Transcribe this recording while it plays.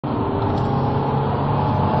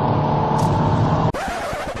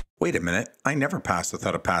Wait a minute, I never passed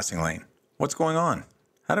without a passing lane. What's going on?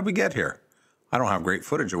 How did we get here? I don't have great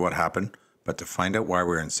footage of what happened, but to find out why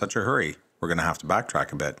we're in such a hurry, we're going to have to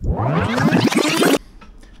backtrack a bit.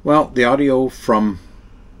 Well, the audio from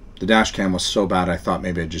the dash cam was so bad I thought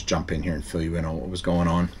maybe I'd just jump in here and fill you in on what was going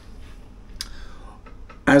on.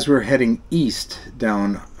 As we're heading east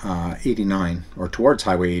down 89, or towards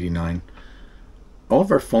Highway 89, all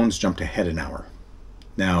of our phones jumped ahead an hour.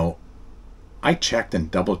 Now, I checked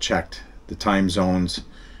and double checked the time zones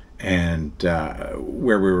and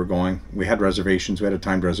where we were going. We had reservations. We had a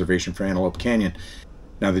timed reservation for Antelope Canyon.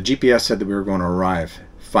 Now, the GPS said that we were going to arrive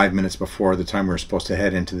 5 minutes before the time we were supposed to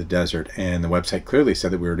head into the desert, and the website clearly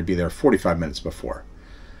said that we were to be there 45 minutes before.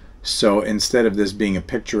 So instead of this being a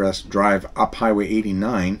picturesque drive up Highway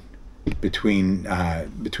 89 between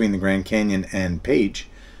the Grand Canyon and Page,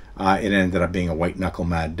 it ended up being a white knuckle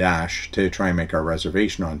mad dash to try and make our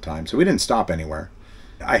reservation on time. So we didn't stop anywhere.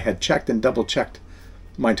 I had checked and double checked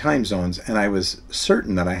my time zones, and I was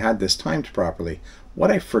certain that I had this timed properly.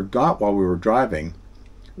 What I forgot while we were driving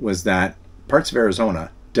was that parts of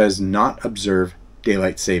Arizona does not observe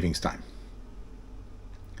daylight savings time.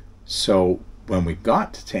 So when we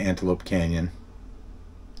got to Antelope Canyon,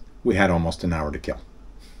 we had almost an hour to kill.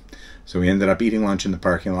 So we ended up eating lunch in the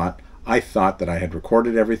parking lot. I thought that I had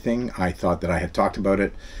recorded everything. I thought that I had talked about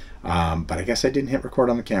it, but I guess I didn't hit record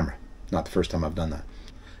on the camera. Not the first time I've done that.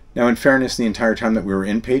 Now, in fairness, the entire time that we were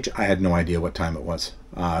in Page, I had no idea what time it was.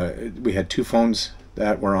 We had two phones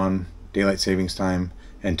that were on daylight savings time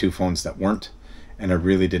and two phones that weren't, and I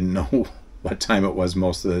really didn't know what time it was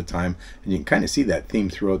most of the time. And you can kind of see that theme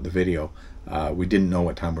throughout the video. We didn't know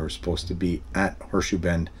what time we were supposed to be at Horseshoe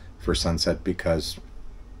Bend for sunset because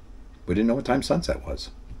we didn't know what time sunset was.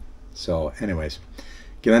 So anyways,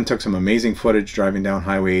 Glenn took some amazing footage driving down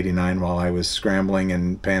Highway 89 while I was scrambling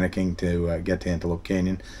and panicking to get to Antelope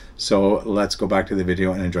Canyon. So let's go back to the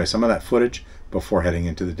video and enjoy some of that footage before heading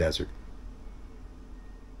into the desert.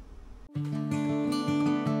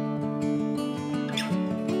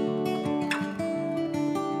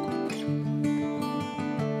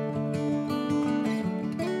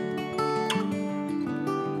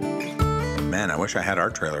 Man, I wish I had our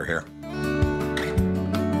trailer here.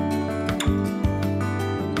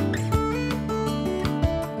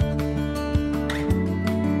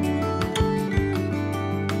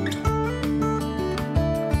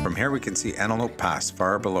 From here we can see Antelope Pass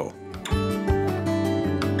far below.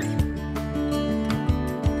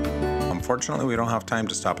 Unfortunately, we don't have time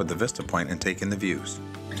to stop at the vista point and take in the views.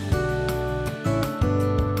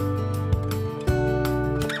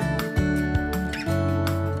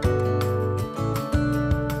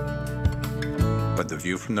 But the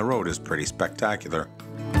view from the road is pretty spectacular.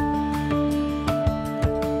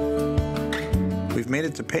 We've made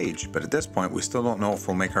it to Page, but at this point we still don't know if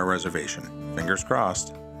we'll make our reservation. Fingers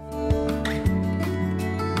crossed.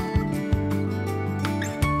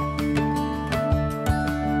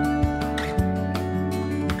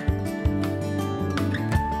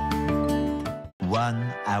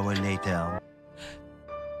 One hour later.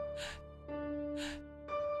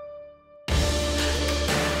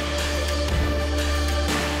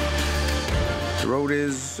 The road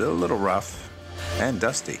is a little rough and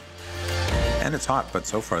dusty. And it's hot, but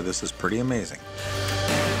so far this is pretty amazing.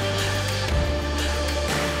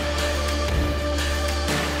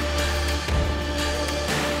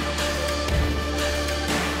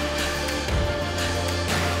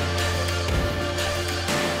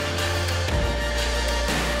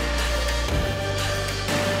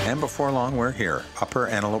 And before long, we're here, Upper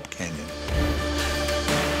Antelope Canyon.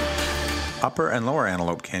 Upper and Lower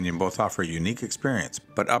Antelope Canyon both offer a unique experience,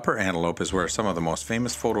 but Upper Antelope is where some of the most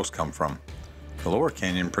famous photos come from. The Lower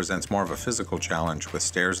Canyon presents more of a physical challenge with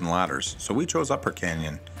stairs and ladders, so we chose Upper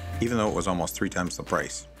Canyon, even though it was almost 3 times the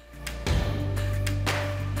price.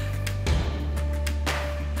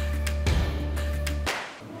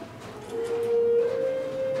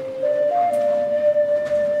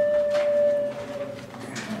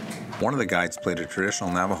 One of the guides played a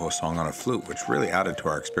traditional Navajo song on a flute, which really added to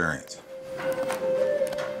our experience.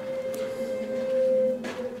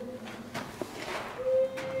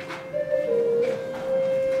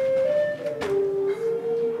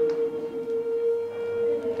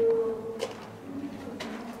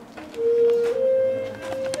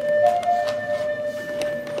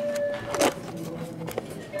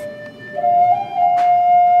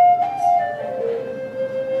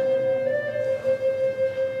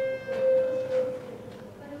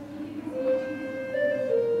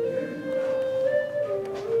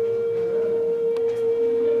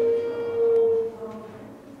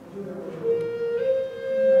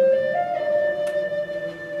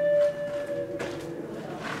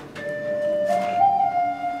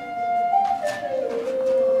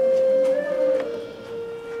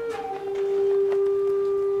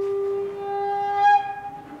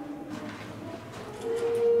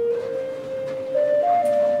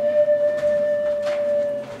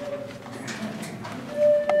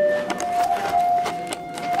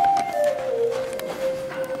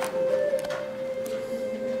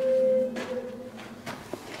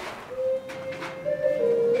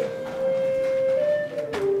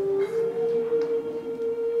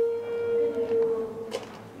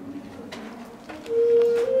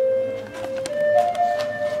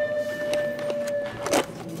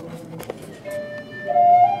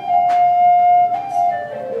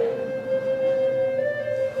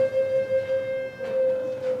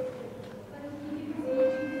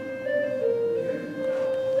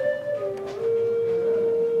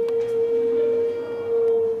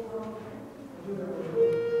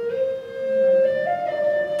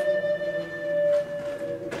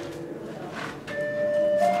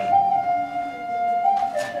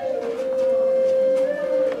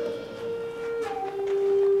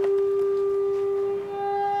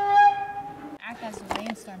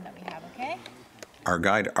 Our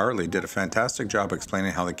guide Arlie did a fantastic job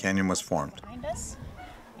explaining how the canyon was formed. Behind us,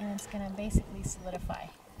 and it's going to basically solidify.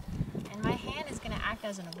 And my hand is going to act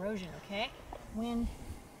as an erosion, okay? Wind.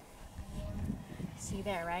 See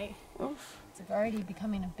there, right? Oof. It's already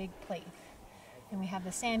becoming a big plate. And we have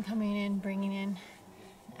the sand coming in, bringing in,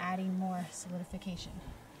 adding more solidification.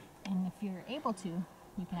 And if you're able to,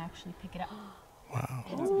 you can actually pick it up. Wow.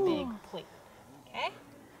 It's a big plate, okay?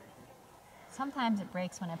 Sometimes it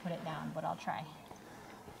breaks when I put it down, but I'll try.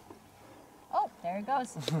 Oh, there it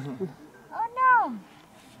goes. Oh no!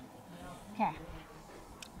 Okay.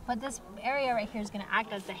 But this area right here is going to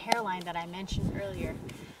act as the hairline that I mentioned earlier,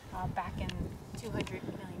 back in 200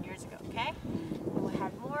 million years ago, okay? We'll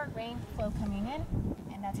have more rain flow coming in,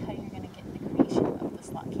 and that's how you're going to get the creation of the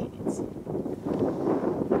slot canyons.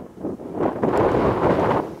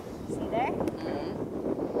 See there?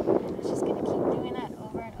 And it's just going to keep doing that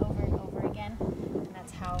over and over and over again, and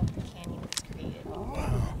that's how the canyon is created.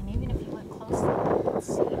 Wow. And even if you look closely, you can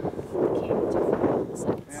see the canyons are forming on the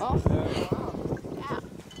sides. Oh. Yeah.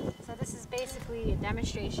 So this is basically a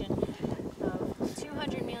demonstration of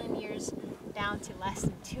 200 million years down to less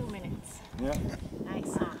than 2 minutes. Yeah.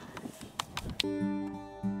 Nice.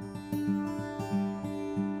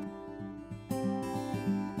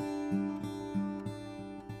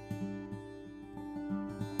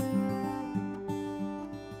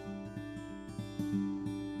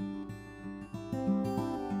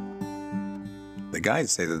 The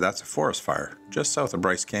guides say that that's a forest fire just south of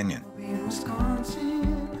Bryce Canyon. In Wisconsin,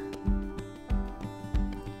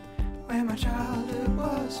 where my childhood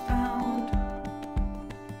was found.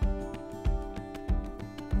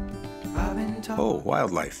 I've been told Oh,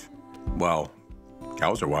 wildlife. Well,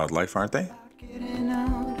 cows are wildlife, aren't they? about getting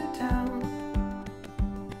out of town,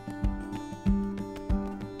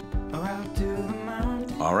 or out to the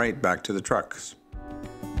mountains All right, back to the trucks.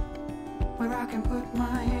 where I can put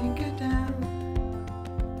my anchor down.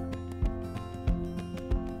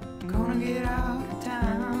 Gonna get out of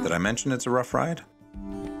town. Did I mention it's a rough ride?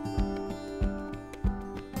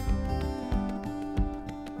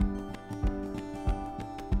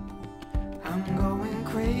 I'm going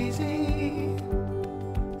crazy.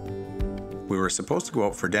 We were supposed to go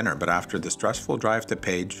out for dinner, but after the stressful drive to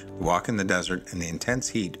Page, the walk in the desert, and the intense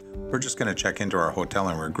heat, we're just going to check into our hotel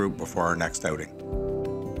and regroup before our next outing.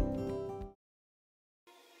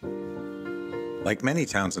 Like many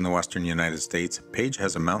towns in the western United States, Page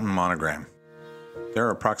has a mountain monogram. There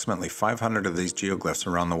are approximately 500 of these geoglyphs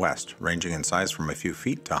around the west, ranging in size from a few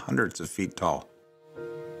feet to hundreds of feet tall.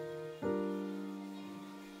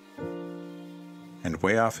 And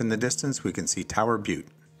way off in the distance, we can see Tower Butte,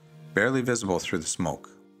 barely visible through the smoke.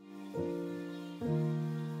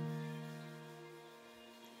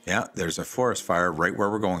 Yeah, there's a forest fire right where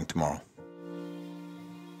we're going tomorrow.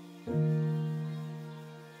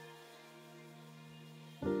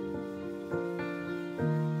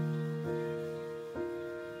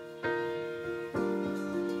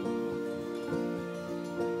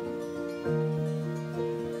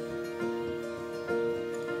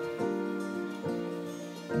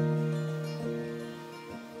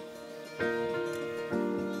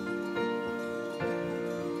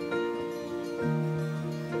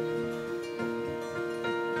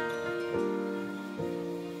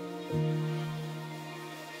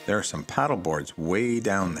 There are some paddle boards way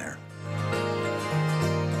down there.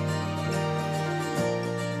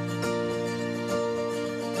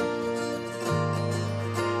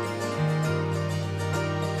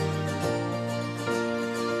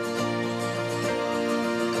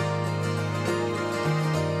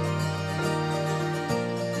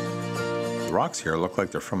 The rocks here look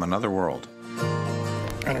like they're from another world.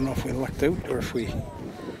 I don't know if we lucked out or if we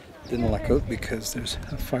didn't luck out, because there's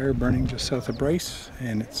a fire burning just south of Bryce,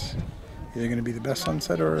 and it's either going to be the best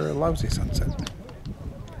sunset or a lousy sunset.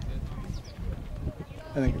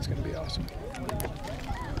 I think it's going to be awesome.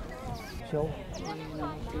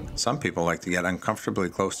 Some people like to get uncomfortably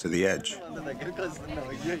close to the edge.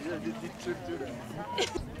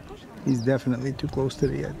 He's definitely too close to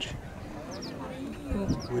the edge.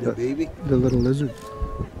 With a baby? The little lizard.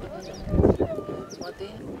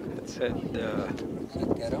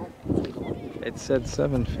 It said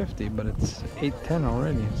 7:50, but it's 8:10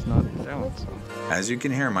 already. It's not down. So. As you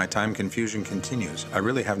can hear, my time confusion continues. I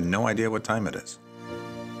really have no idea what time it is.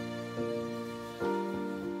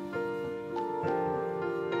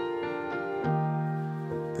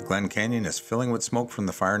 The Glen Canyon is filling with smoke from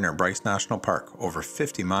the fire near Bryce National Park, over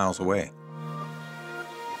 50 miles away.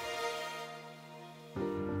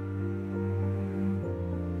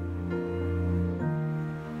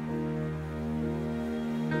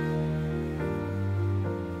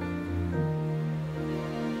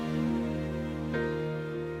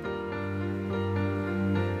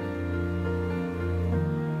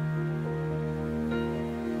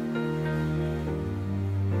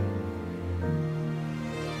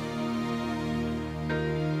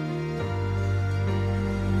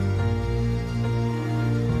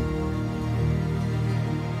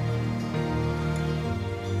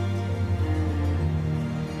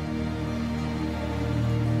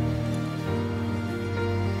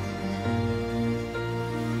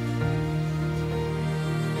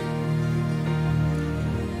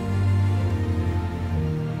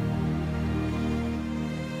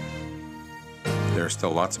 There are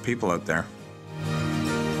still lots of people out there.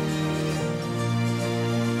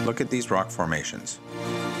 Look at these rock formations.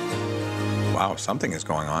 Wow, something is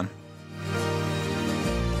going on.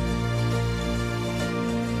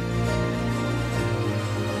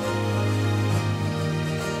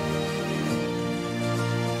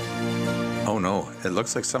 Oh no, it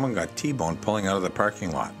looks like someone got T-boned pulling out of the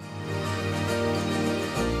parking lot.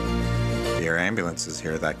 The air ambulance is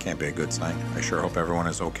here. That can't be a good sign. I sure hope everyone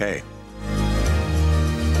is okay.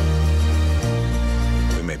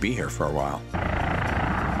 We may be here for a while.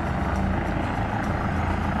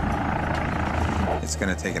 It's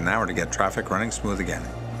going to take an hour to get traffic running smooth again.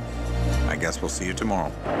 I guess we'll see you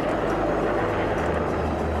tomorrow.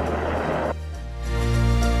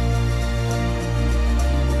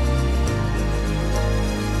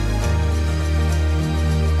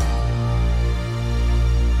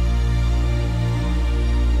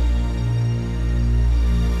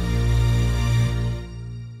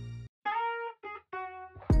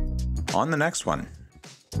 On the next one.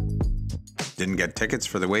 Didn't get tickets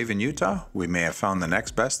for the wave in Utah? We may have found the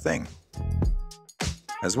next best thing.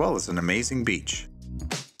 As well as an amazing beach.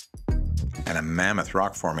 And a mammoth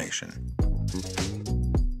rock formation.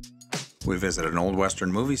 We visit an old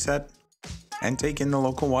western movie set and take in the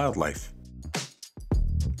local wildlife.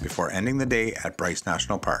 Before ending the day at Bryce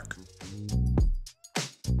National Park.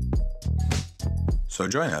 So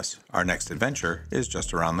join us, our next adventure is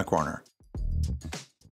just around the corner.